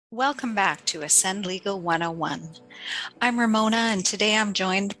Welcome back to Ascend Legal 101. I'm Ramona, and today I'm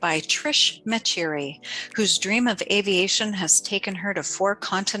joined by Trish Machiri, whose dream of aviation has taken her to 4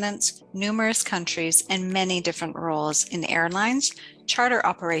 continents, numerous countries, and many different roles in airlines, charter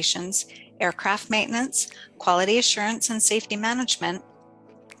operations, aircraft maintenance, quality assurance and safety management,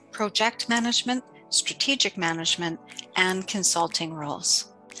 project management, strategic management, and consulting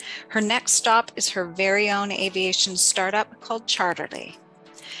roles. Her next stop is her very own aviation startup called Charterly.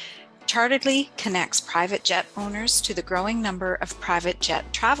 Charterly connects private jet owners to the growing number of private jet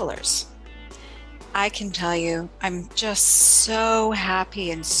travelers. I can tell you, I'm just so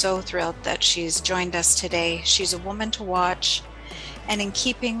happy and so thrilled that she's joined us today. She's a woman to watch, and in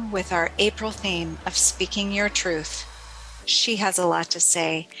keeping with our April theme of speaking your truth, she has a lot to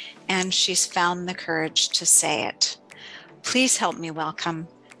say, and she's found the courage to say it. Please help me welcome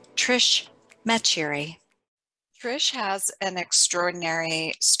Trish Machiri. Trish has an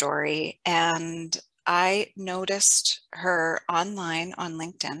extraordinary story, and I noticed her online on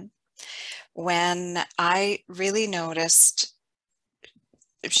LinkedIn when I really noticed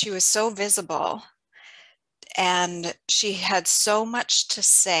she was so visible and she had so much to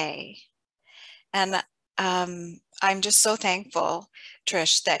say. And I'm just so thankful,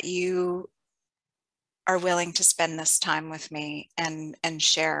 Trish, that you are willing to spend this time with me and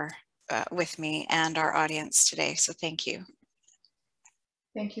share with me and our audience today. So thank you.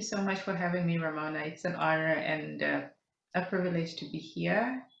 Thank you so much for having me, Ramona. It's an honor and a privilege to be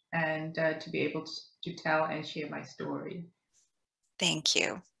here and to be able to tell and share my story. Thank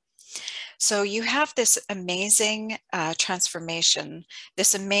you. So you have this amazing transformation,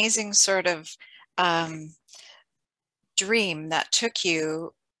 this amazing sort of dream that took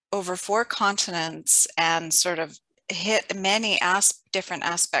you over 4 continents and sort of hit many different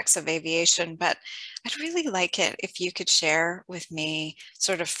aspects of aviation. But I'd really like it if you could share with me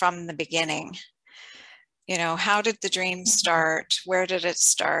sort of from the beginning. You know, how did the dream start? Where did it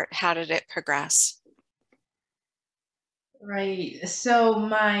start? How did it progress? Right. So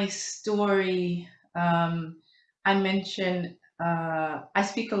my story, I mentioned, I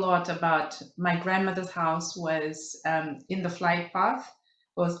speak a lot about my grandmother's house was in the flight path,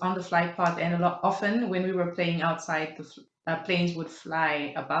 was on the flight path, and often when we were playing outside, the planes would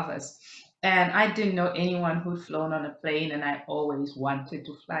fly above us. And I didn't know anyone who'd flown on a plane, and I always wanted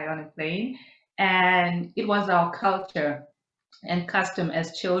to fly on a plane. And it was our culture and custom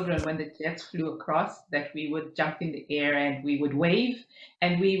as children when the jets flew across that we would jump in the air and we would wave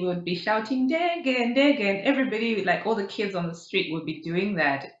and we would be shouting Dagan, Dagan. Everybody, like all the kids on the street, would be doing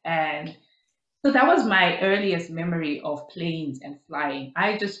that. And so that was my earliest memory of planes and flying.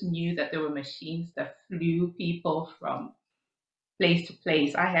 I just knew that there were machines that flew people from place to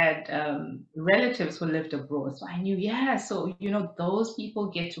place. I had relatives who lived abroad, so I knew, yeah, so those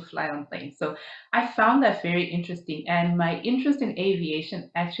people get to fly on planes. So I found that very interesting, and my interest in aviation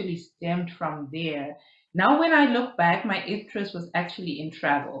actually stemmed from there. Now, when I look back, my interest was actually in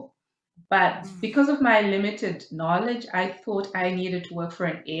travel. But because of my limited knowledge, I thought I needed to work for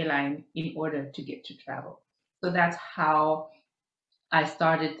an airline in order to get to travel. So that's how I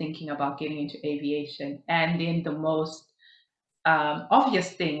started thinking about getting into aviation. And then the most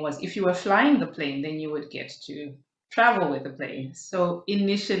obvious thing was if you were flying the plane, then you would get to travel with the plane. So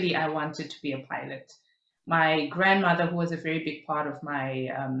initially, I wanted to be a pilot. My grandmother, who was a very big part of my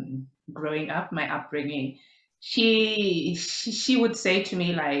growing up, my upbringing, she would say to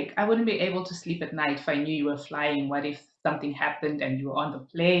me like, I wouldn't be able to sleep at night if I knew you were flying. What if something happened and you were on the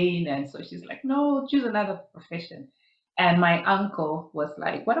plane? And so she's like, no, choose another profession. And my uncle was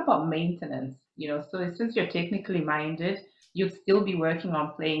like, what about maintenance? So since you're technically minded, you'd still be working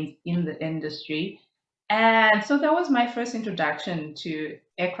on planes in the industry. And so that was my first introduction to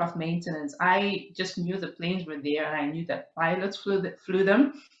aircraft maintenance. I just knew the planes were there and I knew that pilots flew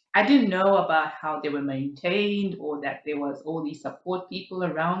them. I didn't know about how they were maintained or that there was all these support people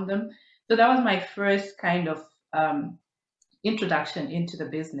around them. So that was my first kind of introduction into the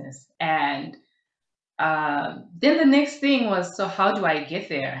business. And then the next thing was, so how do I get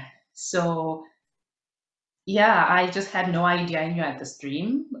there? So yeah, I just had no idea I knew I had this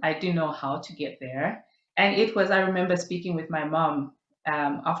dream. I didn't know how to get there. And it was, I remember speaking with my mom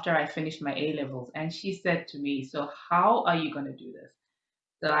after I finished my A levels, and she said to me, so how are you going to do this?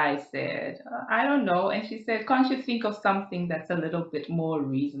 So I said, I don't know. And she said, can't you think of something that's a little bit more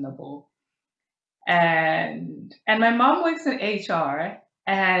reasonable? And my mom works in HR,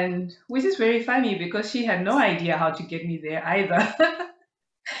 and which is very funny because she had no idea how to get me there either.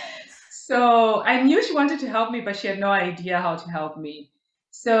 So I knew she wanted to help me, but she had no idea how to help me.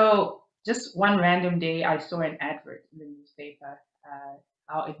 So just one random day, I saw an advert in the newspaper.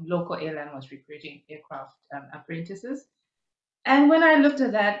 our local airline was recruiting aircraft apprentices. And when I looked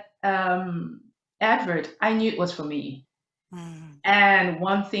at that advert, I knew it was for me. Mm. And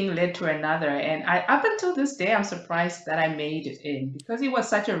one thing led to another. And up until this day, I'm surprised that I made it in because it was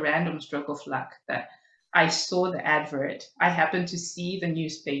such a random stroke of luck that I saw the advert. I happened to see the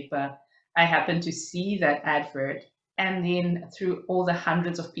newspaper. I happened to see that advert. And then through all the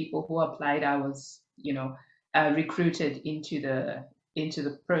hundreds of people who applied, I was, recruited into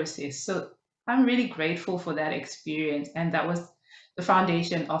the process. So I'm really grateful for that experience. And that was the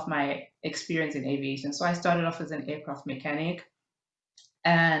foundation of my experience in aviation. So I started off as an aircraft mechanic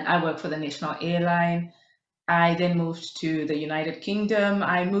and I worked for the national airline. I then moved to the United Kingdom.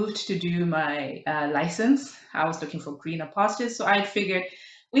 I moved to do my license. I was looking for greener pastures. So I figured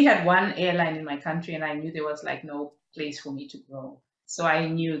we had one airline in my country, and I knew there was like no place for me to grow. So I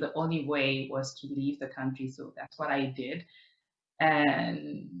knew the only way was to leave the country. So that's what I did.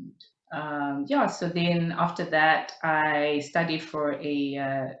 And yeah, so then after that, I studied for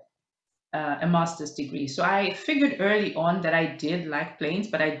a master's degree. So I figured early on that I did like planes,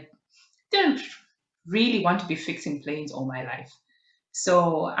 but I didn't really want to be fixing planes all my life.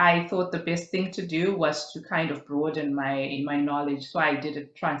 So I thought the best thing to do was to kind of broaden my knowledge. So I did a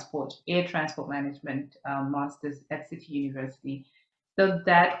air transport management master's at City University. So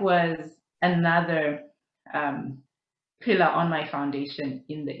that was another um, pillar on my foundation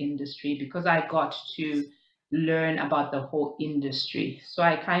in the industry because I got to learn about the whole industry. So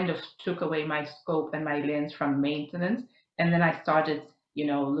I kind of took away my scope and my lens from maintenance, and then I started,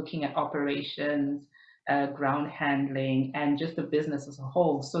 looking at operations, ground handling, and just the business as a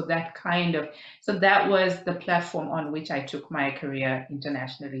whole. So that was the platform on which I took my career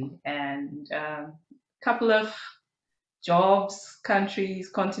internationally, and a couple of jobs, countries,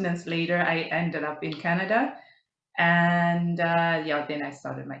 continents later, I ended up in Canada and yeah, then I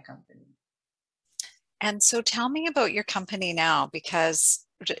started my company. And so tell me about your company now, because,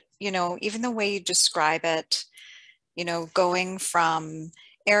 even the way you describe it, going from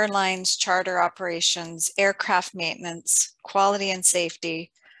airlines, charter operations, aircraft maintenance, quality and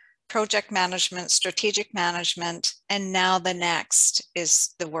safety, project management, strategic management, and now the next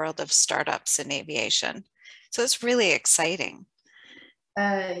is the world of startups in aviation. So it's really exciting.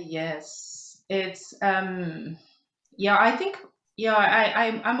 Yes, it's yeah, I think yeah,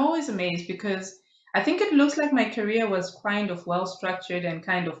 I'm always amazed because I think it looks like my career was kind of well structured and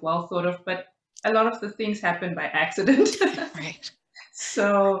kind of well thought of, but a lot of the things happen by accident. Right.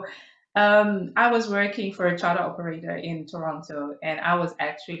 So I was working for a charter operator in Toronto, and I was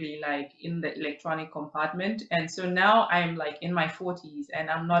actually like in the electronic compartment. And so now I'm like in my 40s, and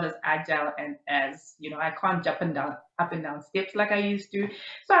I'm not as agile and as I can't jump and down up and down steps like I used to.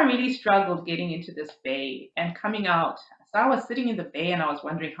 So I really struggled getting into this bay and coming out. So I was sitting in the bay, and I was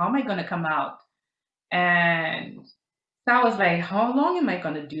wondering how am I going to come out, and so I was like, how long am I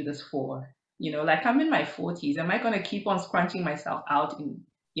going to do this for? Like I'm in my 40s. Am I going to keep on scrunching myself out in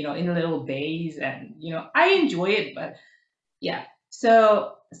little bays? And, I enjoy it, but yeah.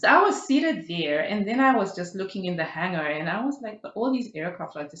 So I was seated there and then I was just looking in the hangar and I was like, but all these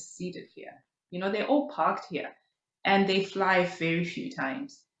aircraft are just seated here. They're all parked here and they fly very few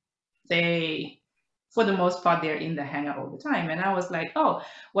times. They, for the most part, they're in the hangar all the time. And I was like, oh,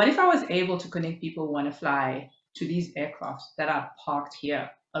 what if I was able to connect people who want to fly to these aircraft that are parked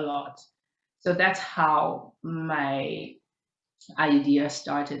here a lot? So that's how my idea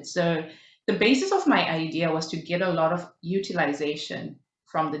started. So the basis of my idea was to get a lot of utilization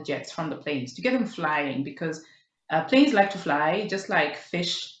from the jets, from the planes, to get them flying because planes like to fly just like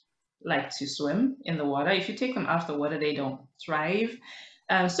fish like to swim in the water. If you take them out of the water, they don't thrive.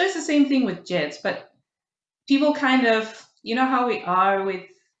 So it's the same thing with jets, but people kind of, how we are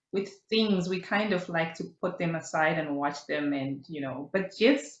with things, we kind of like to put them aside and watch them, and but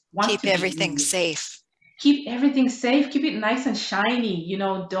jets wants Keep to be everything used. safe. Keep everything safe, keep it nice and shiny,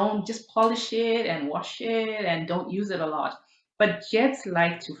 don't just polish it and wash it and don't use it a lot. But jets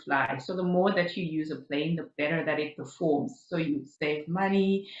like to fly, so the more that you use a plane, the better that it performs. So you save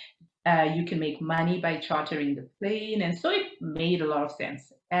money, you can make money by chartering the plane. And so it made a lot of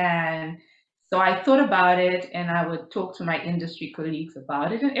sense. And so I thought about it and I would talk to my industry colleagues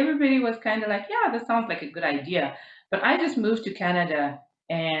about it. And everybody was kind of like, yeah, that sounds like a good idea. But I just moved to Canada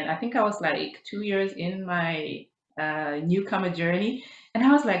and I think I was like 2 years in my newcomer journey. And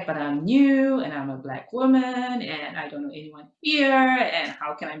I was like, but I'm new and I'm a Black woman and I don't know anyone here. And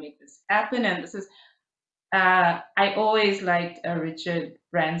how can I make this happen? And this is I always liked Richard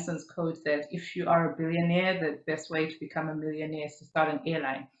Branson's quote that if you are a billionaire, the best way to become a millionaire is to start an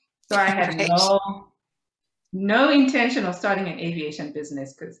airline. So I had Right. no intention of starting an aviation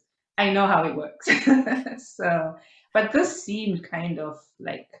business because I know how it works. So, but this seemed kind of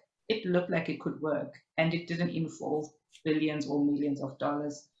like it looked like it could work, and it didn't involve billions or millions of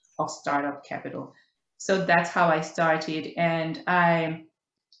dollars of startup capital. So that's how I started, and I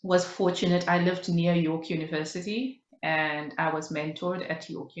was fortunate. I lived near York University, and I was mentored at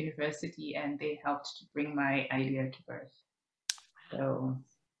York University, and they helped to bring my idea to birth. So,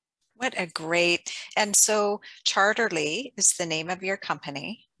 What a great, and so Charterly is the name of your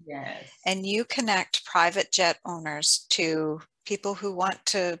company, yes. and you connect private jet owners to people who want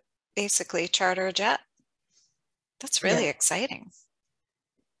to basically charter a jet. That's really Yes. exciting.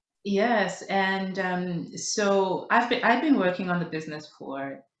 Yes, and so I've been working on the business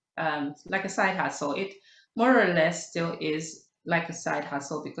for like a side hustle. It more or less still is like a side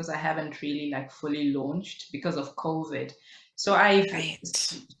hustle because I haven't really like fully launched because of COVID. So I've Right.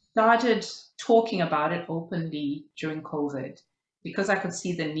 started talking about it openly during COVID because I could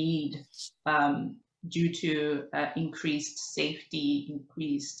see the need due to increased safety,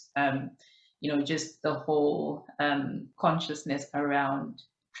 increased just the whole consciousness around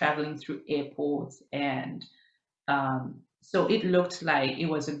traveling through airports. And so it looked like it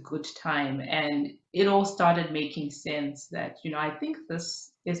was a good time. And it all started making sense that, I think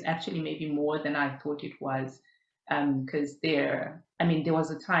this is actually maybe more than I thought it was. Because there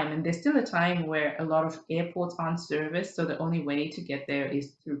was a time, and there's still a time where a lot of airports aren't serviced. So the only way to get there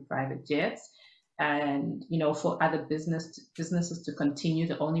is through private jets. And for other businesses to continue,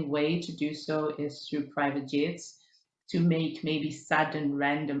 the only way to do so is through private jets. To make maybe sudden,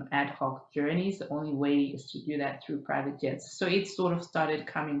 random, ad hoc journeys, the only way is to do that through private jets. So it sort of started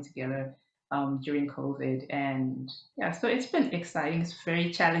coming together during COVID. And yeah, so it's been exciting. It's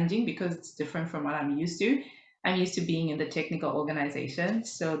very challenging because it's different from what I'm used to. I'm used to being in the technical organization.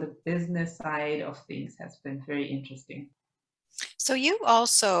 So the business side of things has been very interesting. So you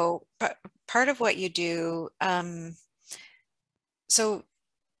also, part of what you do, so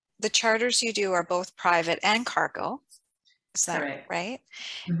the charters you do are both private and cargo. Is that Correct. right?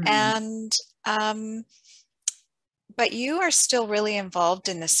 Mhm. And but you are still really involved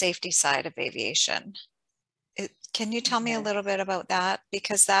in the safety side of aviation. Can you tell me a little Yes. bit about that?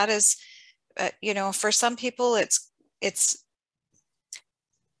 Because that is, for some people, it's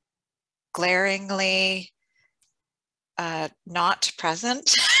glaringly not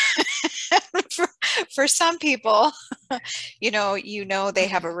present. for, for some people, they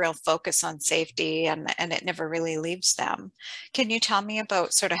have a real focus on safety, and it never really leaves them. Can you tell me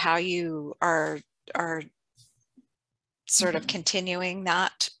about sort of how you are sort of Mhm. continuing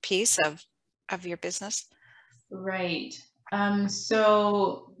that piece of your business? Right.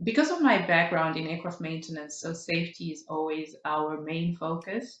 So because of my background in aircraft maintenance, so safety is always our main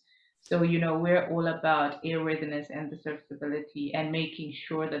focus. So, we're all about airworthiness and the serviceability and making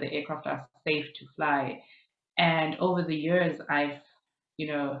sure that the aircraft are safe to fly. And over the years,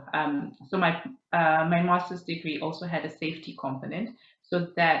 so my master's degree also had a safety component.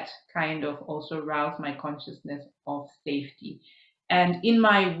 So that kind of also roused my consciousness of safety. And in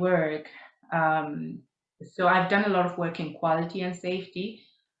my work, so I've done a lot of work in quality and safety.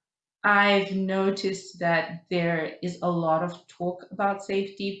 I've noticed that there is a lot of talk about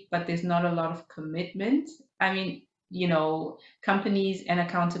safety, but there's not a lot of commitment. I mean, companies and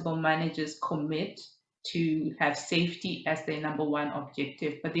accountable managers commit to have safety as their number one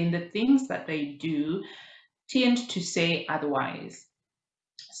objective, but then the things that they do tend to say otherwise.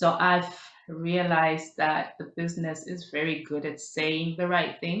 So I've realized that the business is very good at saying the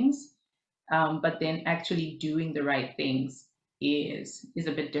right things, but then actually doing the right things is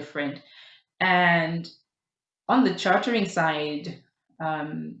a bit different. And on the chartering side,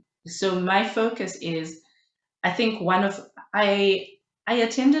 so my focus is, I think one of I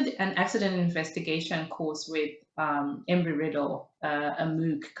attended an accident investigation course with Embry Riddle, a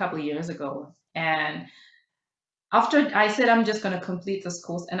MOOC, a couple of years ago, and after I said I'm just going to complete this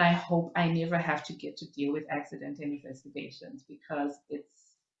course, and I hope I never have to get to deal with accident investigations because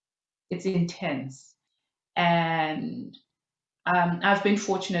it's intense. And I've been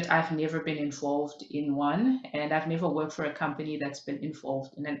fortunate. I've never been involved in one, and I've never worked for a company that's been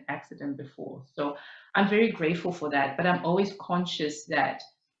involved in an accident before. So I'm very grateful for that. But I'm always conscious that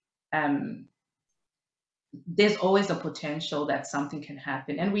um, there's always a potential that something can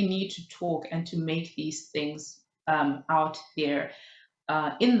happen, and we need to talk and to make these things out there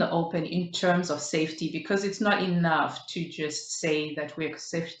in the open in terms of safety, because it's not enough to just say that we're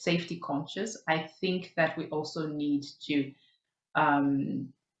safety conscious. I think that we also need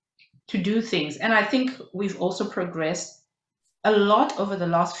um, to do things. And I think we've also progressed a lot over the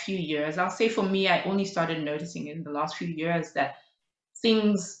last few years. I'll say for me, I only started noticing in the last few years that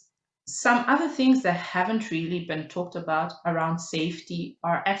things, some other things that haven't really been talked about around safety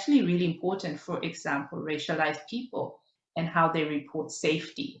are actually really important. For example, racialized people and how they report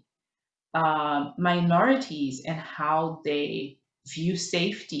safety, minorities and how they view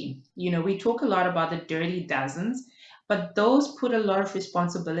safety. You know, we talk a lot about the dirty dozens, but those put a lot of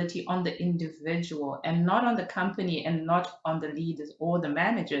responsibility on the individual and not on the company and not on the leaders or the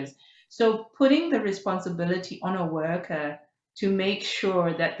managers. So putting the responsibility on a worker to make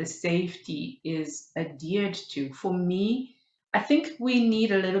sure that the safety is adhered to, for me, I think we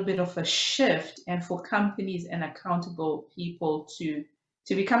need a little bit of a shift, and for companies and accountable people to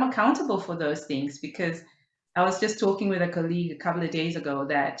become accountable for those things. Because I was just talking with a colleague a couple of days ago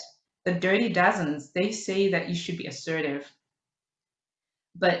that the dirty dozens, they say that you should be assertive.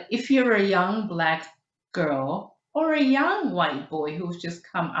 But if you're a young black girl or a young white boy who's just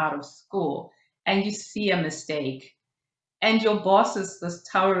come out of school and you see a mistake and your boss is this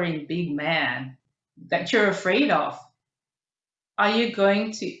towering big man that you're afraid of, are you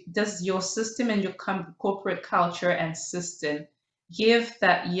going to, does your system and your corporate culture and system give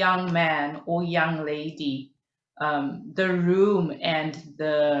that young man or young lady the room and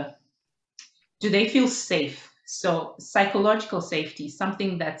the, do they feel safe? So psychological safety,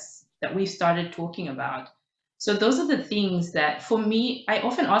 something that we've started talking about. So those are the things that for me, I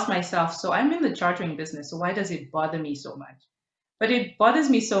often ask myself, so I'm in the chartering business, so why does it bother me so much? But it bothers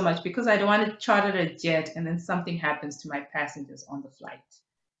me so much because I don't want to charter a jet and then something happens to my passengers on the flight.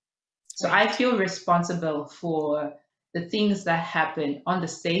 So I Right. feel responsible for the things that happen on the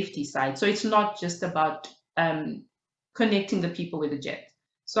safety side. So it's not just about connecting the people with the jet.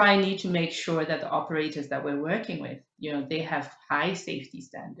 So I need to make sure that the operators that we're working with, you know, they have high safety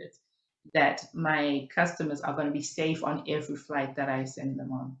standards, that my customers are going to be safe on every flight that I send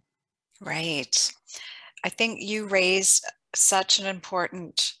them on. Right. I think you raise such an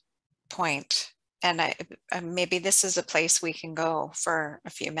important point, and maybe this is a place we can go for a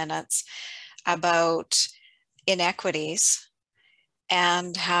few minutes about inequities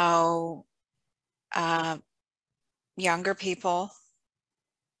and how younger people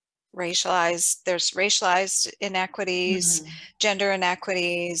there's racialized inequities, Mm, gender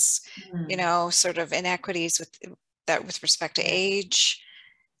inequities, mm, sort of inequities with respect to yeah. age.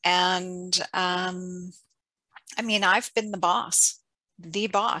 And I mean, I've been the boss,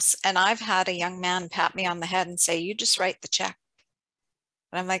 and I've had a young man pat me on the head and say, "You just write the check."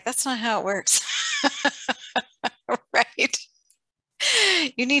 And I'm like, that's not how it works. Right?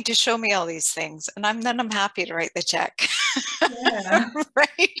 You need to show me all these things, and I'm happy to write the check. Yeah,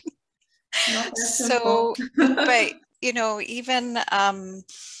 Right? not that simple. So, but even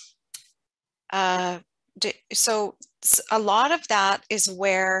uh, so a lot of that is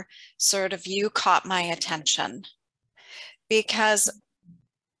where sort of you caught my attention, because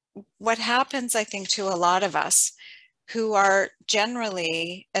what happens, I think, to a lot of us who are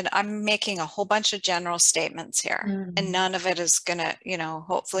generally, and I'm making a whole bunch of general statements here, and Mm, none of it is gonna,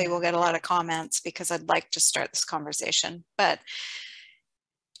 hopefully yeah. we'll get a lot of comments because I'd like to start this conversation. But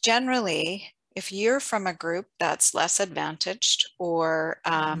generally, if you're from a group that's less advantaged, or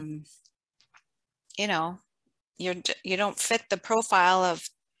you know, you don't fit the profile of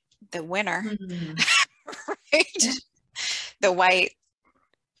the winner, Mm, right? The white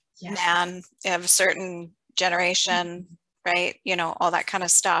yes. man of a certain generation, right? All that kind of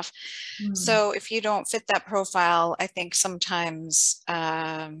stuff. Mm, So if you don't fit that profile, I think sometimes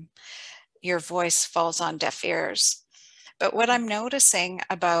your voice falls on deaf ears. But what I'm noticing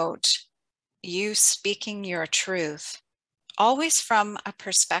about you speaking your truth, always from a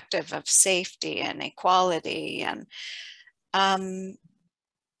perspective of safety and equality, and um,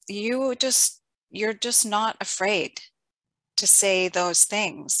 you just you're just not afraid to say those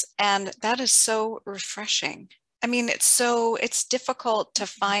things, and that is so refreshing. I mean, it's difficult to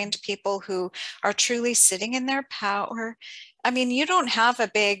find people who are truly sitting in their power. I mean, you don't have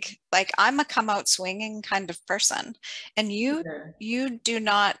a big, like, I'm a come out swinging kind of person, and you yeah. you do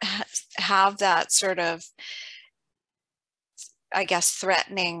not have that sort of, I guess,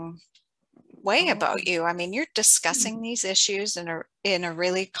 threatening way Oh, about you. I mean, you're discussing mm, these issues in a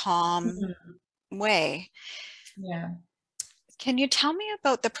really calm mm, way. yeah. Can you tell me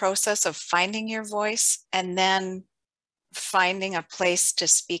about the process of finding your voice and then finding a place to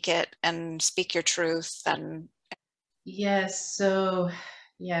speak it and speak your truth? And Yes, so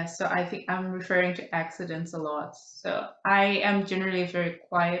I think I'm referring to accidents a lot. So I am generally a very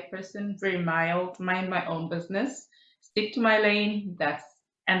quiet person, very mild, mind my own business, stick to my lane. That's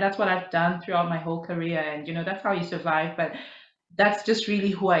what I've done throughout my whole career, and you know that's how you survive. But that's just really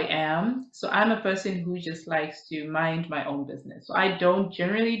who I am. So I'm a person who just likes to mind my own business. So I don't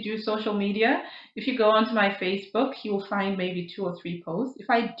generally do social media. If you go onto my Facebook, you will find maybe 2 or 3 posts. If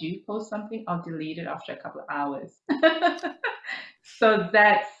I do post something, I'll delete it after a couple of hours. So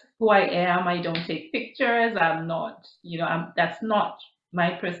that's who I am. I don't take pictures. I'm not, that's not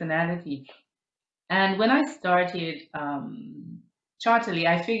my personality. And when I started Charterly,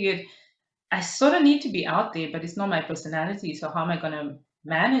 I figured I sort of need to be out there, but it's not my personality. So how am I going to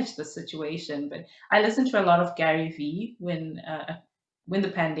manage the situation? But I listened to a lot of Gary Vee when the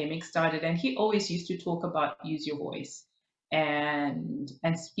pandemic started, and he always used to talk about use your voice and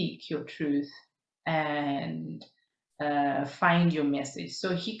speak your truth and find your message.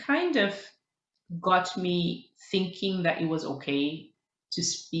 So he kind of got me thinking that it was okay to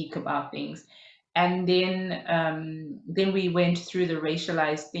speak about things. And then we went through the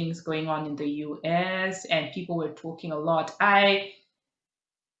racialized things going on in the US, and people were talking a lot. I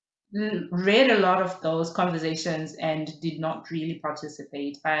read a lot of those conversations and did not really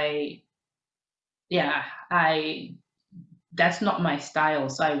participate. Yeah, I that's not my style,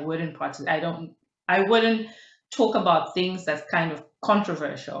 so I wouldn't participate. I wouldn't talk about things that's kind of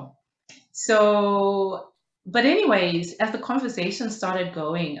controversial. So, but anyways, as the conversation started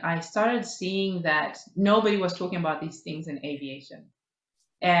going, I started seeing that nobody was talking about these things in aviation.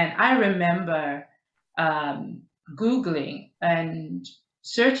 And I remember um, Googling and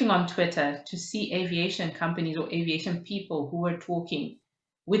searching on Twitter to see aviation companies or aviation people who were talking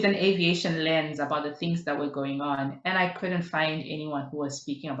with an aviation lens about the things that were going on. And I couldn't find anyone who was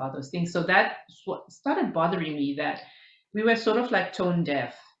speaking about those things. So that started bothering me, that we were sort of like tone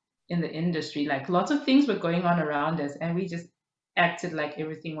deaf in the industry. Like lots of things were going on around us, and we just acted like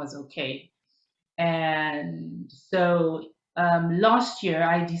everything was okay. And so last year,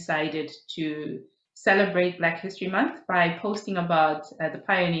 I decided to celebrate Black History Month by posting about the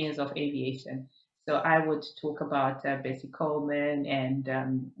pioneers of aviation. So I would talk about Bessie Coleman and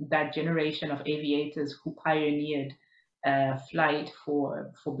that generation of aviators who pioneered flight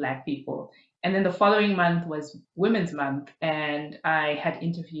for Black people. And then the following month was Women's Month, and I had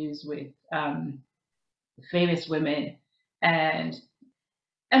interviews with various women. And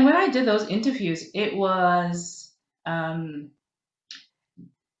and when I did those interviews, it was the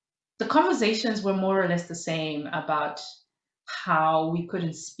conversations were more or less the same about how we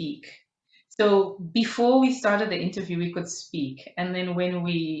couldn't speak. So before we started the interview, we could speak, and then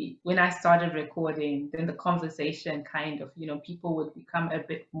when I started recording, then the conversation kind of, people would become a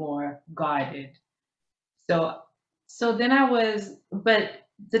bit more guarded. So so then but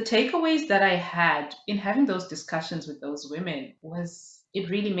the takeaways that I had in having those discussions with those women was it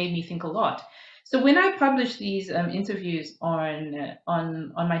really made me think a lot. So when I published these interviews on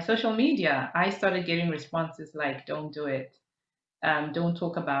my social media, I started getting responses like, "Don't do it. Don't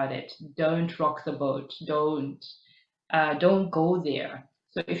talk about it. Don't rock the boat. Don't go there.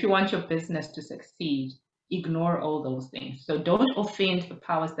 So if you want your business to succeed, ignore all those things. So don't offend the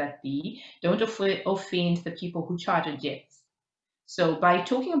powers that be. Don't offend the people who charter jets. So by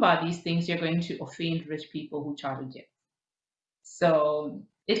talking about these things, you're going to offend rich people who charter jets." So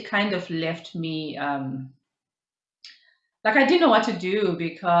it kind of left me like I didn't know what to do,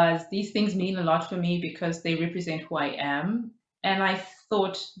 because these things mean a lot for me because they represent who I am. And I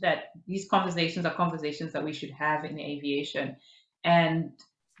thought that these conversations are conversations that we should have in aviation. And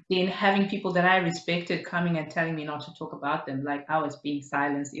then having people that I respected coming and telling me not to talk about them, like I was being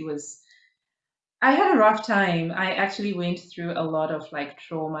silenced. I had a rough time. I actually went through a lot of like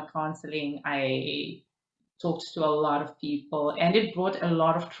trauma counseling. I talked to a lot of people, and it brought a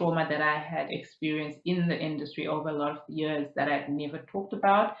lot of trauma that I had experienced in the industry over a lot of years that I'd never talked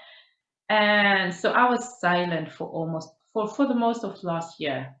about. And so I was silent for for the most of last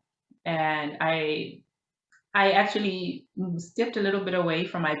year. And I actually stepped a little bit away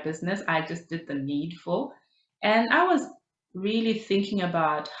from my business. I just did the needful. And I was really thinking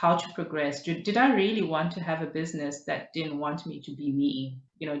about how to progress. Did I really want to have a business that didn't want me to be me?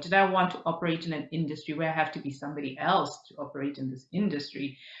 Did I want to operate in an industry where I have to be somebody else to operate in this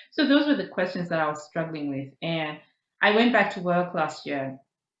industry? So those were the questions that I was struggling with. And I went back to work last year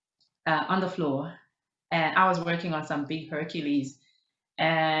on the floor, and I was working on some big Hercules.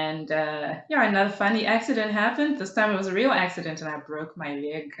 And yeah, another funny accident happened. This time it was a real accident, and I broke my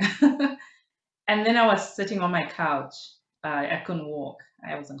leg. And then I was sitting on my couch. I couldn't walk.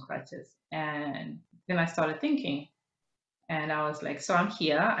 I was on crutches. And then I started thinking, and I was like, so I'm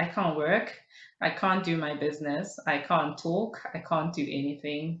here. I can't work. I can't do my business. I can't talk. I can't do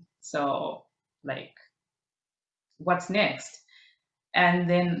anything. So, like, what's next? And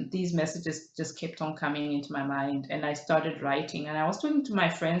then these messages just kept on coming into my mind, and I started writing. And I was talking to my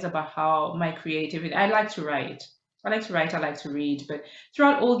friends about how my creativity, I like to write. I like to read, but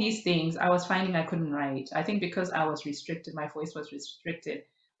throughout all these things, I was finding I couldn't write. I think because I was restricted, my voice was restricted.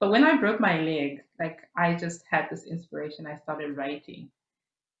 But when I broke my leg, like I just had this inspiration, I started writing.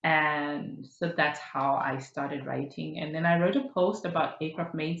 And so that's how I started writing. And then I wrote a post about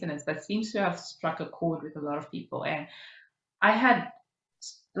aircraft maintenance that seems to have struck a chord with a lot of people. And I had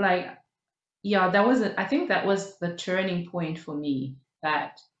like, yeah, I think that was the turning point for me,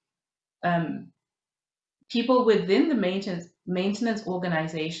 that um, people within the maintenance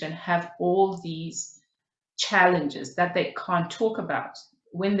organization have all these challenges that they can't talk about.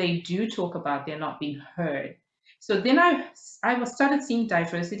 When they do talk about, they're not being heard. So then I was started seeing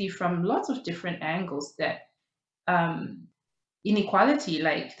diversity from lots of different angles. That um, inequality,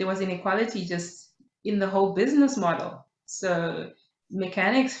 like there was inequality just in the whole business model. So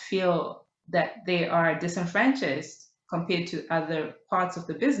mechanics feel that they are disenfranchised compared to other parts of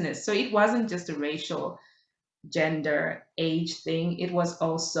the business. So it wasn't just a racial, gender, age thing. It was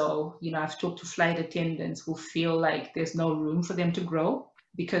also, I've talked to flight attendants who feel like there's no room for them to grow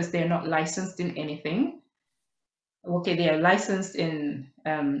because they're not licensed in anything. Okay, they are licensed in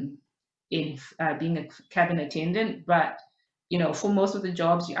being a cabin attendant, but for most of the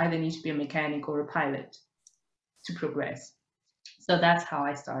jobs, you either need to be a mechanic or a pilot to progress. So that's how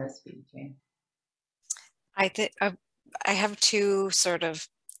I started speaking. I think I have two sort of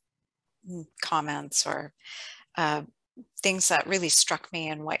comments or uh, things that really struck me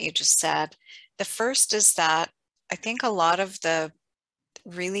in what you just said. The first is that I think a lot of the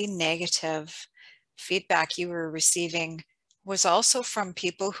really negative feedback you were receiving was also from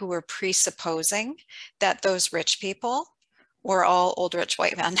people who were presupposing that those rich people were all old rich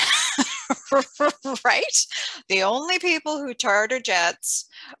white men. Right? The only people who charter jets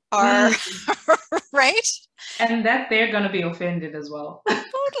are right? And that they're going to be offended as well.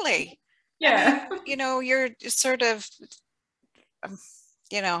 Totally. I Yeah. mean, you're sort of,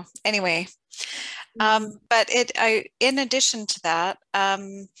 anyway. But in addition to that,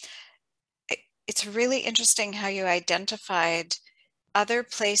 it's really interesting how you identified other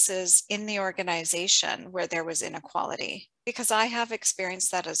places in the organization where there was inequality, because I have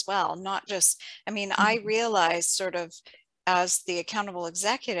experienced that as well. Not just, I mean, I realized sort of as the accountable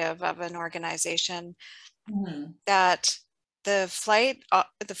executive of an organization that the flight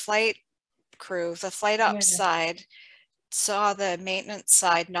crew, the flight ops side saw the maintenance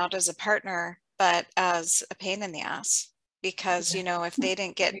side not as a partner, but as a pain in the ass. Because, if they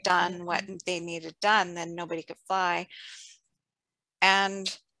didn't get done what they needed done, then nobody could fly.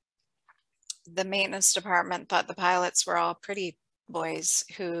 And the maintenance department thought the pilots were all pretty boys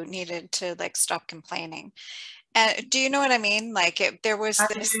who needed to like stop complaining. And do you know what I mean? Like there was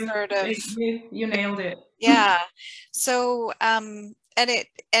this sort of, you nailed it. yeah. So and it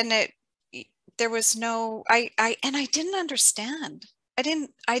there was no, and I didn't understand. I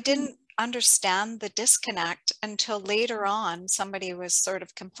didn't understand the disconnect until later on. Somebody was sort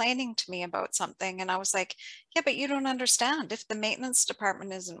of complaining to me about something, and I was like, yeah, but you don't understand. If the maintenance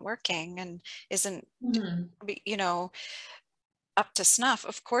department isn't working and isn't, up to snuff,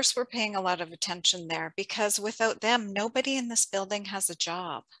 of course we're paying a lot of attention there, because without them, nobody in this building has a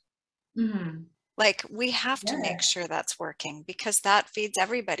job. Like we have to make sure that's working, because that feeds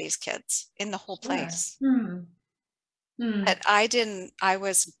everybody's kids in the whole place. But I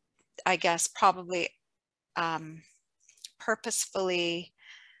was, I guess, probably purposefully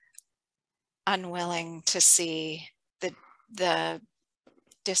unwilling to see the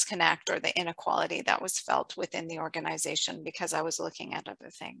disconnect or the inequality that was felt within the organization, because I was looking at other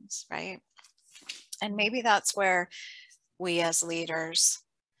things, right? And maybe that's where we as leaders,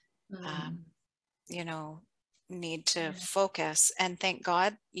 need to focus. And thank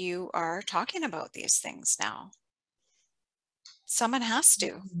God you are talking about these things now. Someone has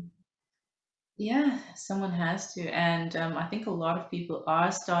to. Yeah, someone has to. And I think a lot of people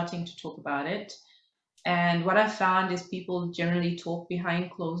are starting to talk about it. And what I've found is people generally talk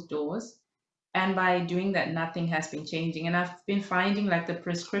behind closed doors. And by doing that, nothing has been changing. And I've been finding like the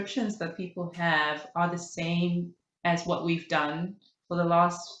prescriptions that people have are the same as what we've done for the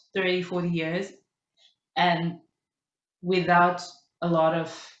last 30, 40 years. And without a lot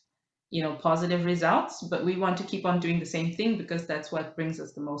of, positive results. But we want to keep on doing the same thing because that's what brings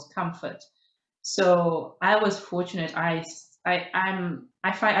us the most comfort. So I was fortunate. I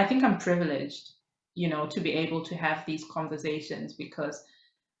think I'm privileged, to be able to have these conversations because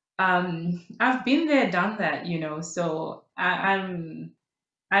I've been there, done that, So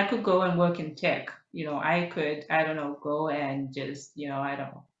I could go and work in tech. I could, I don't know, go and just, I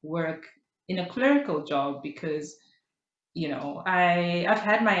don't know, work in a clerical job because, I've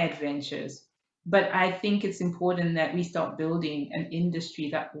had my adventures. But I think it's important that we start building an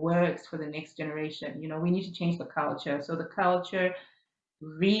industry that works for the next generation. We need to change the culture. So the culture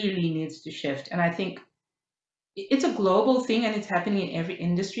really needs to shift. And I think it's a global thing and it's happening in every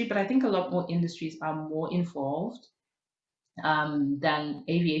industry, but I think a lot more industries are more involved than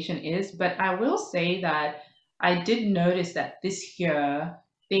aviation is. But I will say that I did notice that this year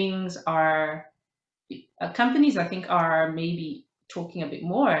things are, companies I think are maybe talking a bit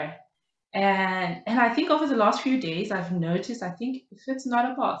more. And I think over the last few days, I've noticed, I think if it's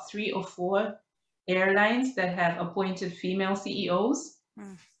not about 3 or 4 airlines that have appointed female CEOs.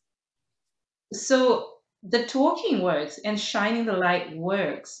 Mm. So the talking works and shining the light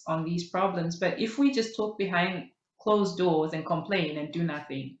works on these problems. But if we just talk behind closed doors and complain and do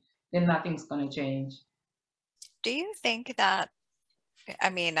nothing, then nothing's going to change. Do you think that, I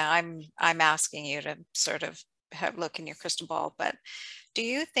mean, I'm asking you to sort of have look in your crystal ball, but do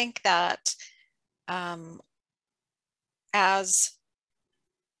you think that as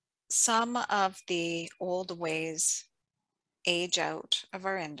some of the old ways age out of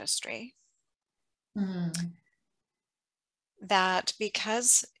our industry, Mm, that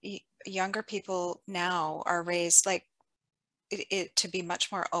because younger people now are raised like it to be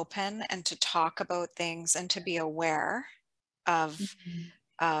much more open and to talk about things and to be aware of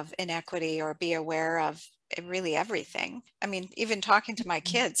mm, inequity or be aware of really everything. I mean, even talking to my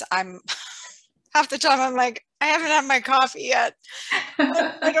kids, I'm half the time I'm like, I haven't had my coffee yet.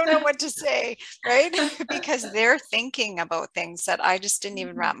 I don't know what to say, right? Because they're thinking about things that I just didn't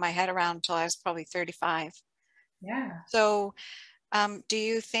even wrap my head around until I was probably 35. yeah. So, do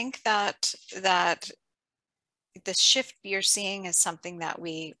you think that the shift you're seeing is something that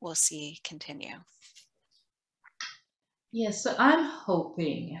we will see continue? Yes, so I'm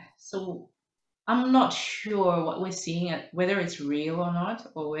hoping. So I'm not sure what we're seeing, whether it's real or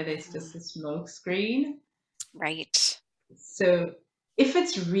not, or whether it's Mhm. just a smoke screen. Right. So if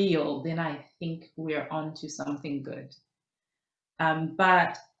it's real, then I think we're onto something good.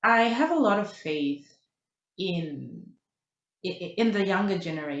 But I have a lot of faith in in the younger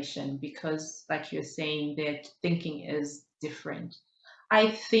generation because, like you're saying, their thinking is different. I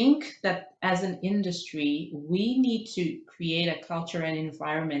think that as an industry, we need to create a culture and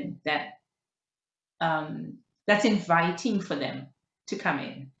environment that's inviting for them to come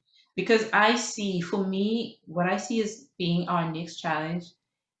in. Because I see, for me, what I see as being our next challenge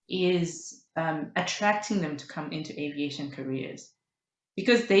is attracting them to come into aviation careers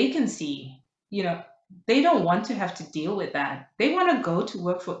because they can see, you know, they don't want to have to deal with that. They want to go to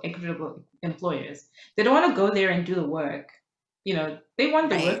work for equitable employers. They don't want to go there and do the work. They want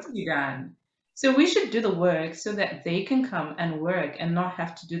the Right. work to be done. So we should do the work so that they can come and work and not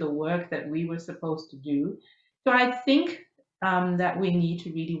have to do the work that we were supposed to do. So I think that we need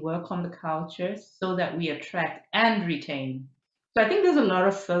to really work on the culture so that we attract and retain. So I think there's a lot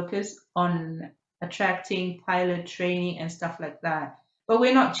of focus on attracting pilot training and stuff like that, but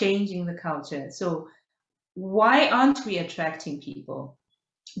we're not changing the culture. So why aren't we attracting people?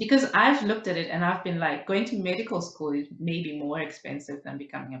 Because I've looked at it and I've been like, going to medical school is maybe more expensive than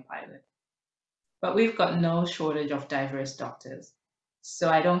becoming a pilot. But we've got no shortage of diverse doctors. So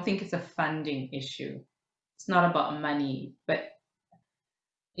I don't think it's a funding issue. It's not about money, but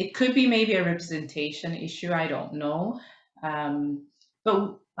it could be maybe a representation issue. I don't know. Um,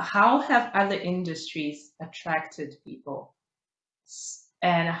 but how have other industries attracted people?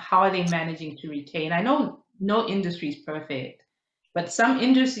 And how are they managing to retain? I know no industry is perfect, but some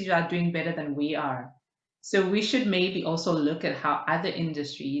industries are doing better than we are. So we should maybe also look at how other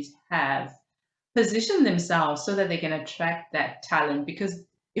industries have positioned themselves so that they can attract that talent. Because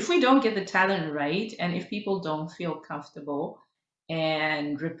if we don't get the talent right, and if people don't feel comfortable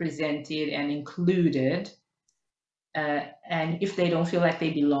and represented and included, and if they don't feel like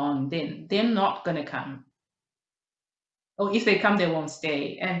they belong, then they're not going to come, or if they come, they won't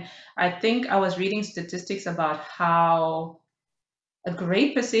stay. And I think I was reading statistics about how a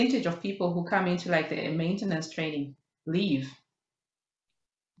great percentage of people who come into like the maintenance training leave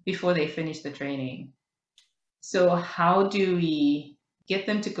before they finish the training. So how do we get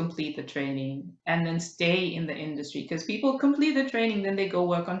them to complete the training and then stay in the industry? Because people complete the training, then they go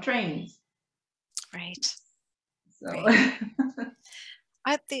work on trains. Right. So Right.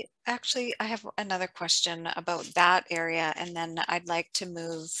 Actually, I have another question about that area, and then I'd like to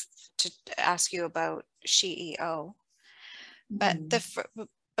move to ask you about SheEO. But Mhm.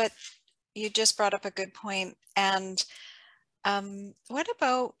 but you just brought up a good point, and What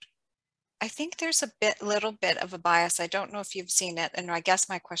about, I think there's little bit of a bias. I don't know if you've seen it. And I guess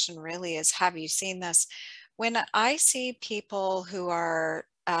my question really is, have you seen this? When I see people who are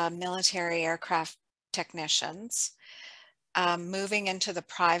military aircraft technicians moving into the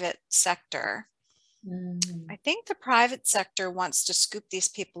private sector, Mm, I think the private sector wants to scoop these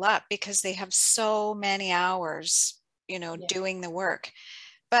people up because they have so many hours, yeah, doing the work.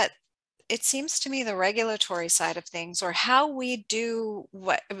 But it seems to me the regulatory side of things, or how we do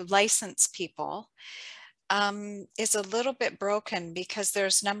what license people, is a little bit broken because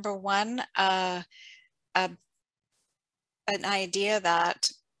there's number one, a, an idea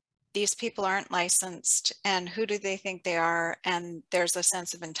that these people aren't licensed and who do they think they are? And there's a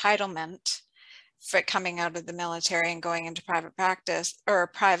sense of entitlement for coming out of the military and going into private practice or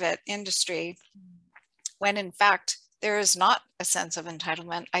private industry, when in fact, there is not a sense of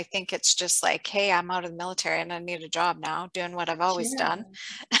entitlement. I think it's just like, hey, I'm out of the military and I need a job now, doing what I've always done.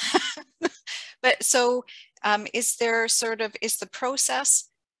 yeah. But so, is there is the process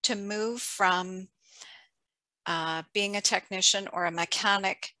to move from being a technician or a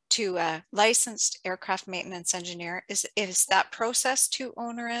mechanic to a licensed aircraft maintenance engineer, is that process too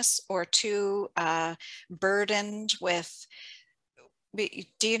onerous or too burdened with,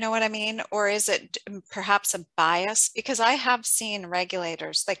 do you know what I mean? Or is it perhaps a bias? Because I have seen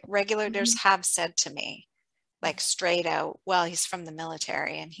regulators, like regulators Mhm. have said to me, like straight out, well, he's from the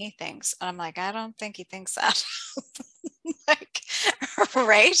military and he thinks, and I'm like, I don't think he thinks that. Like,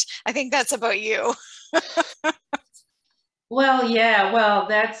 right? I think that's about you. Well, yeah, well,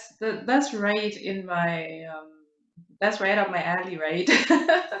 that's right in my that's right up my alley, right?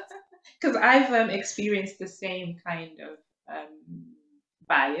 Because I've experienced the same kind of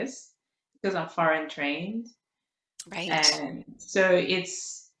bias because I'm foreign trained. Right. And so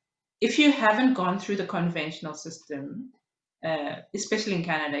it's if you haven't gone through the conventional system, especially in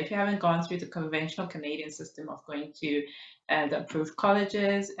Canada, if you haven't gone through the conventional Canadian system of going to the approved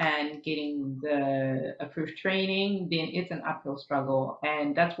colleges and getting the approved training, then it's an uphill struggle.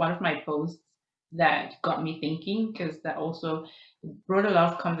 And that's one of my posts that got me thinking because that also brought a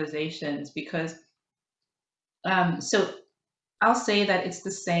lot of conversations because so I'll say that it's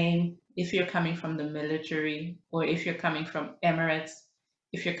the same if you're coming from the military or if you're coming from Emirates,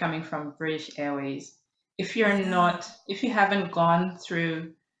 if you're coming from British Airways. Mm-hmm. If you haven't gone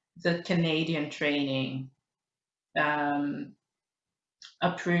through the Canadian training, um,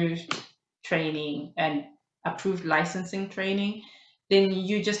 approved training and approved licensing training, then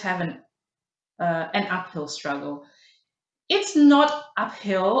you just have an uphill struggle. It's not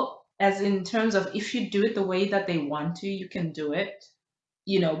uphill as in terms of if you do it the way that they want to, you can do it,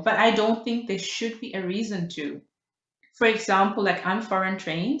 but I don't think there should be a reason to. For example, like I'm foreign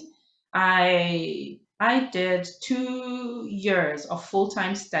trained. I did 2 years of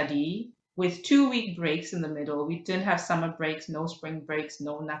full-time study with 2 week breaks in the middle. We didn't have summer breaks, no spring breaks,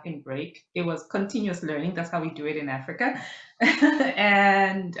 no nothing break. It was continuous learning. That's how we do it in Africa.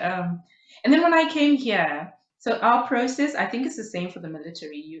 And then when I came here, so our process, I think it's the same for the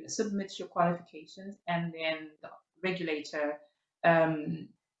military. You submit your qualifications, and then the regulator um,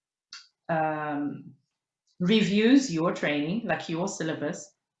 um, reviews your training, like your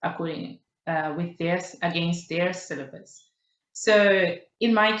syllabus, according with theirs against their syllabus. So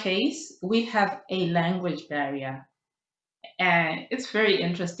in my case, we have a language barrier, and it's very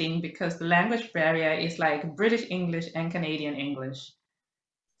interesting because the language barrier is like British English and Canadian English.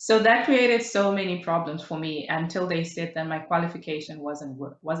 So that created so many problems for me until they said that my qualification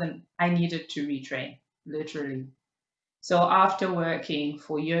wasn't I needed to retrain, literally. So after working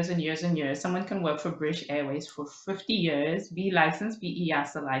for years and years and years, someone can work for British Airways for 50 years, be licensed, be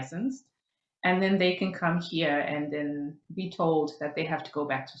EASA licensed, and then they can come here and then be told that they have to go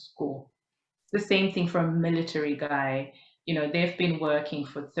back to school. The same thing for a military guy. They've been working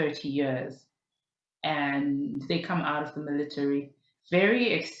for 30 years and they come out of the military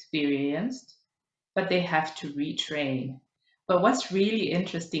very experienced, but they have to retrain. But what's really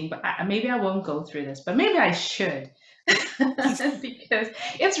interesting, but maybe I won't go through this, but maybe I should. Because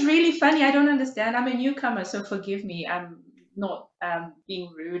it's really funny. I don't understand. I'm a newcomer, so forgive me. I'm not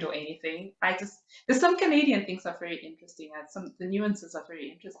being rude or anything. There's some Canadian things are very interesting, and some the nuances are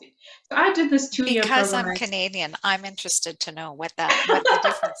very interesting. So I did this 2 year Because program. I'm Canadian, I'm interested to know what the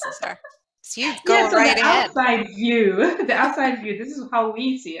differences are. So you Yeah, go so right ahead. the outside view, this is how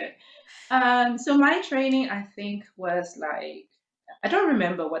we see it. So my training, I think, was like, I don't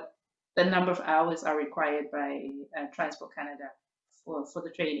remember what the number of hours are required by Transport Canada for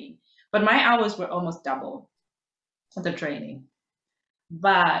the training, but my hours were almost double the training.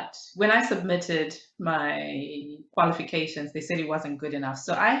 But when I submitted my qualifications, they said it wasn't good enough.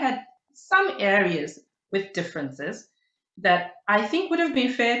 So I had some areas with differences that I think would have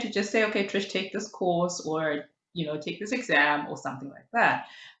been fair to just say, okay, Trish, take this course or, take this exam or something like that.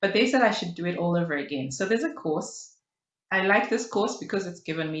 But they said I should do it all over again. So there's a course. I like this course because it's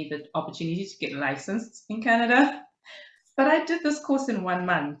given me the opportunity to get licensed in Canada. But I did this course in 1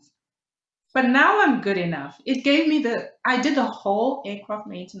 month. But now I'm good enough. I did a whole aircraft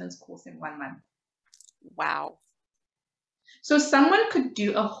maintenance course in 1 month. Wow. So someone could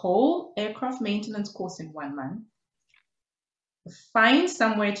do a whole aircraft maintenance course in 1 month, find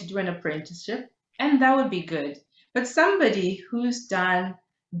somewhere to do an apprenticeship, and that would be good. But somebody who's done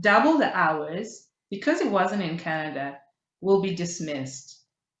double the hours, because it wasn't in Canada, will be dismissed.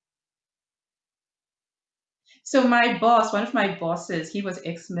 So my boss, one of my bosses, he was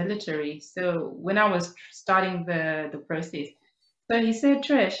ex-military. So when I was starting the process, so he said,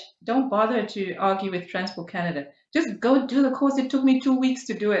 Trish, don't bother to argue with Transport Canada. Just go do the course. It took me 2 weeks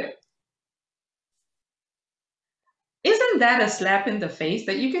to do it. Isn't that a slap in the face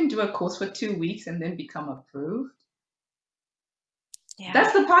that you can do a course for 2 weeks and then become approved? Yeah.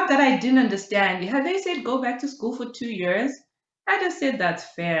 That's the part that I didn't understand. Had they said go back to school for 2 years, I just said that's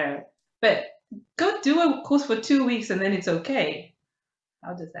fair. But go do a course for 2 weeks and then it's okay.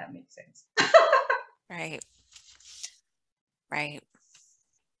 How does that make sense? Right. Right.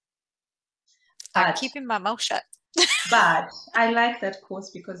 I'm But keeping my mouth shut. but I like that course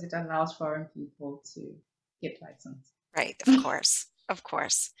because it allows foreign people to get licensed. Right, of course. Of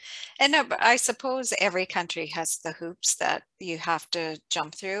course. And I suppose every country has the hoops that you have to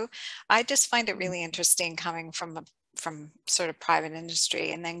jump through. I just find it really interesting coming from sort of private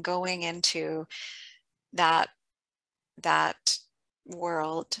industry and then going into that that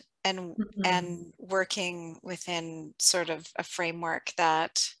world and Mhm. and working within sort of a framework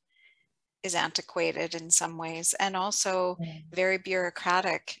that is antiquated in some ways and also very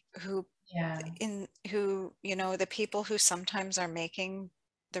bureaucratic Yeah. the people who sometimes are making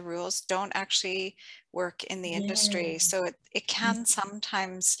the rules don't actually work in the Yeah. industry, so it can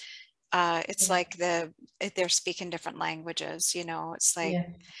sometimes it's Yeah. like they're speaking different languages, it's like. Yeah.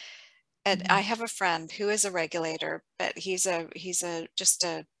 And I Mhm. have a friend who is a regulator, but he's a just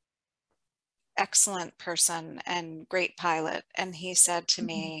a excellent person and great pilot, and he said to Mhm.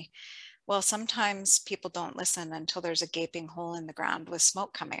 me, well, sometimes people don't listen until there's a gaping hole in the ground with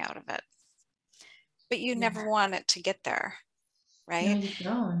smoke coming out of it, but you never Yeah. want it to get there, No, right? you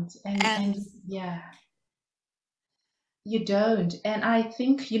don't. And And yeah, you don't. And I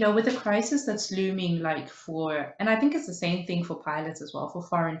think, with the crisis that's looming, and I think it's the same thing for pilots as well, for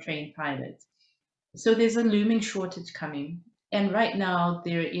foreign trained pilots. So there's a looming shortage coming. And right now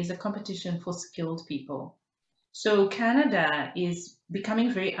there is a competition for skilled people. So Canada is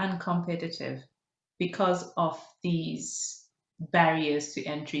becoming very uncompetitive because of these barriers to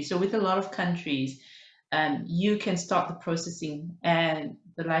entry. So with a lot of countries, you can start the processing and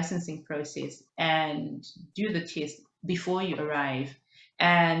the licensing process and do the test before you arrive.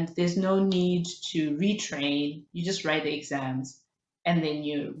 And there's no need to retrain. You just write the exams and then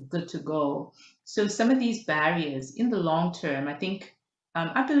you're good to go. So some of these barriers in the long term, I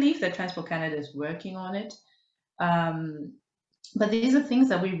believe that Transport Canada is working on it. Um, but these are things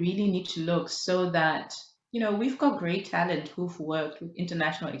that we really need to look so that, we've got great talent who've worked with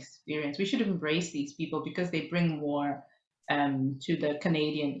international experience. We should embrace these people because they bring more to the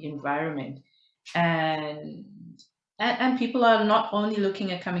Canadian environment. And, and people are not only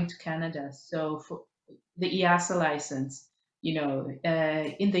looking at coming to Canada. So for the EASA license, in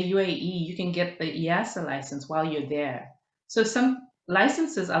the UAE, you can get the EASA license while you're there. So some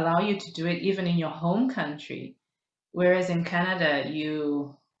licenses allow you to do it even in your home country. Whereas in Canada,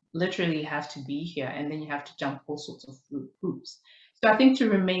 you literally have to be here and then you have to jump all sorts of hoops. So I think to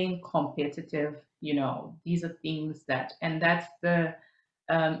remain competitive, these are things and that's the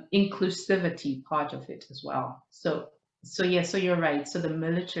inclusivity part of it as well. So yeah, so you're right. So the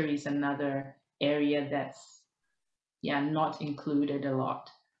military is another area that's, yeah, not included a lot.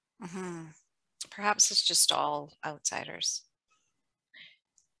 mhm, perhaps it's just all outsiders,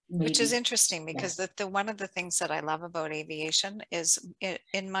 which is Maybe. interesting Yeah. because the one of the things that I love about aviation is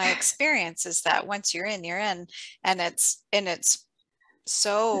in my experience is that once you're in, and it's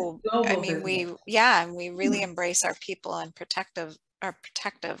so, I Global mean, business. and we really embrace our people and are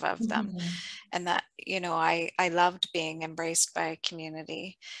protective of them. Mhm. And that, I loved being embraced by a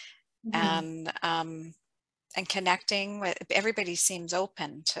community Mhm. and connecting with everybody seems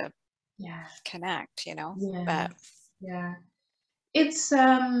open to Yeah. connect, Yeah. but Yeah. It's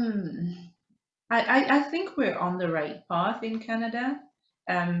I think we're on the right path in Canada.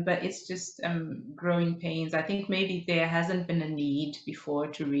 but it's just growing pains. I think maybe there hasn't been a need before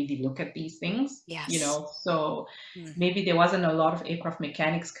to really look at these things, Yes. so Mm-hmm. maybe there wasn't a lot of aircraft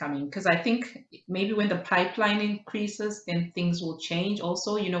mechanics coming, because I think maybe when the pipeline increases, then things will change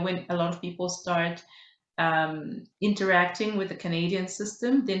also, when a lot of people start interacting with the Canadian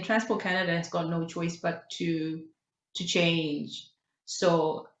system, then Transport Canada has got no choice but to change.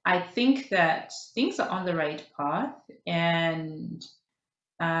 So I think that things are on the right path, and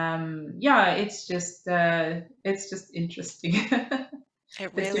yeah, it's just interesting.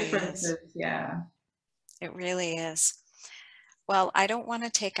 It The really is. differences, yeah. It really is. Well, I don't want to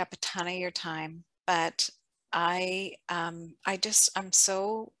take up a ton of your time, but I'm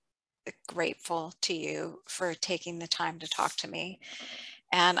so grateful to you for taking the time to talk to me.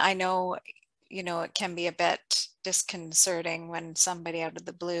 And I know, it can be a bit disconcerting when somebody out of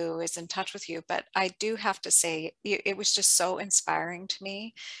the blue is in touch with you, but I do have to say it was just so inspiring to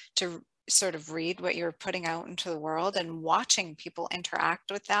me to sort of read what you're putting out into the world and watching people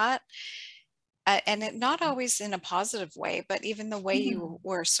interact with that. And it not always in a positive way, but even the way you Mhm.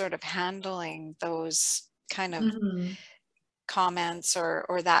 were sort of handling those kind of Mhm. comments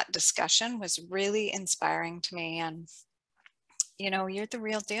or that discussion was really inspiring to me. And you're the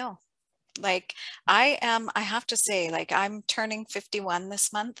real deal. Like I have to say, like, I'm turning 51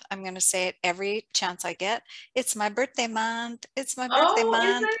 this month. I'm going to say it every chance I get. It's my birthday month. It's my birthday Oh,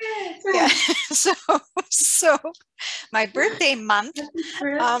 is month. Yeah. it? so so my birthday month.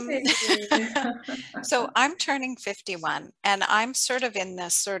 Happy um birthday. so I'm turning 51, and I'm sort of in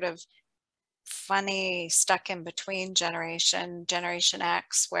this sort of funny stuck in between generation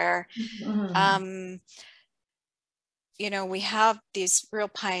X, where Mhm. um we have these real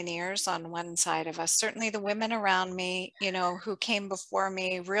pioneers on one side of us, certainly the women around me, who came before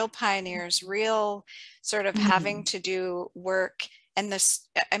me, real pioneers, real sort of having Mhm. to do work. And this,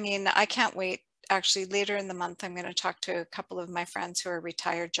 I mean, I can't wait. Actually, later in the month, I'm going to talk to a couple of my friends who are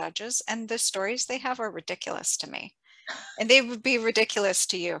retired judges, and the stories they have are ridiculous to me. And they would be ridiculous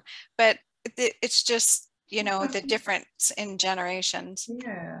to you. But it's just, the difference in generations.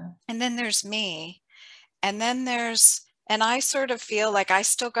 Yeah. And then there's me, and I sort of feel like I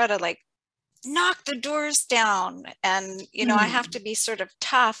still got to like knock the doors down, and I have Hmm. to be sort of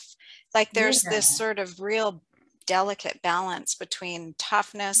tough. Like there's this Yeah. sort of real delicate balance between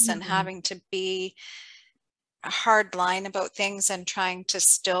toughness and Mhm. having to be a hard line about things and trying to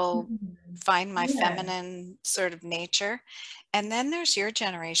still Mhm. find my Yeah. feminine sort of nature. And then there's your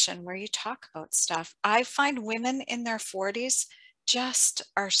generation where you talk about stuff. I find women in their 40s just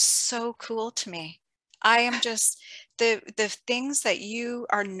are so cool to me. I am just the things that you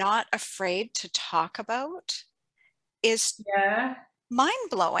are not afraid to talk about is Yeah.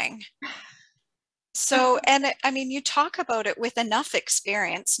 mind blowing. So, I mean, you talk about it with enough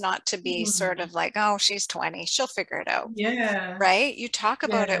experience not to be sort Mhm. of like, oh, she's 20, she'll figure it out. Yeah. Right? You talk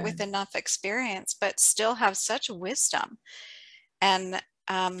about it Yeah. with enough experience, but still have such wisdom. And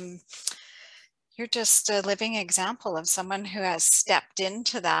you're just a living example of someone who has stepped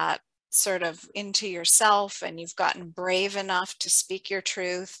into that sort of into yourself, and you've gotten brave enough to speak your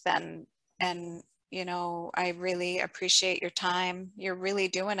truth. And I really appreciate your time. You're really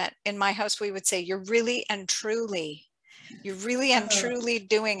doing it. In my house, we would say you're really and Oh. truly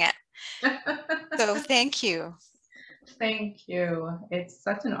doing it. So thank you. Thank you. It's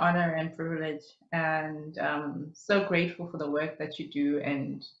such an honor and privilege, and so grateful for the work that you do,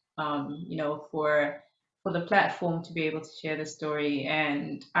 and for the platform to be able to share the story.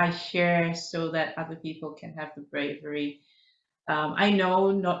 And I share so that other people can have the bravery. I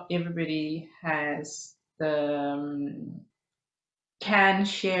know not everybody has the can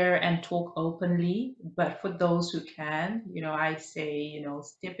share and talk openly, but for those who can, I say,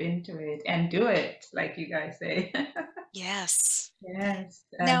 step into it and do it, like you guys say. Yes. Yes,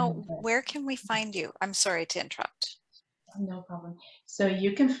 Now, and where can we find you? I'm sorry to interrupt. no problem. So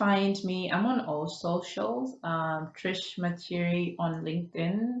you can find me. I'm on all socials. Trish Machiri on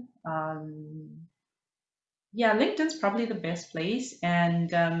LinkedIn. Yeah, LinkedIn's probably the best place,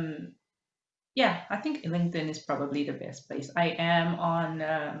 and yeah, I think LinkedIn is probably the best place. I am on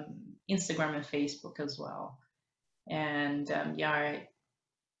Instagram and Facebook as well. And yeah,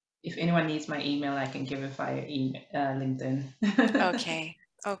 if anyone needs my email, I can give it via email, LinkedIn. Okay.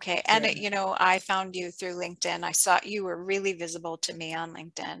 Okay. And Yeah. I found you through LinkedIn. I saw you were really visible to me on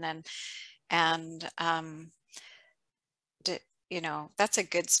LinkedIn, and d- that's a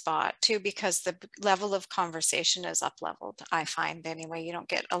good spot too, because the level of conversation is up leveled. I find anyway, you don't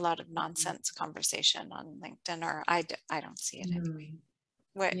get a lot of nonsense conversation on LinkedIn, or I don't see it anyway. Mhm.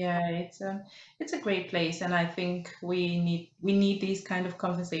 What? Yeah, it's a great place, and I think we need these kind of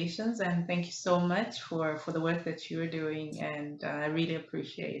conversations. And thank you so much for the work that you're doing, and I really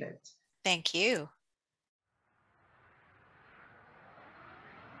appreciate it. Thank you.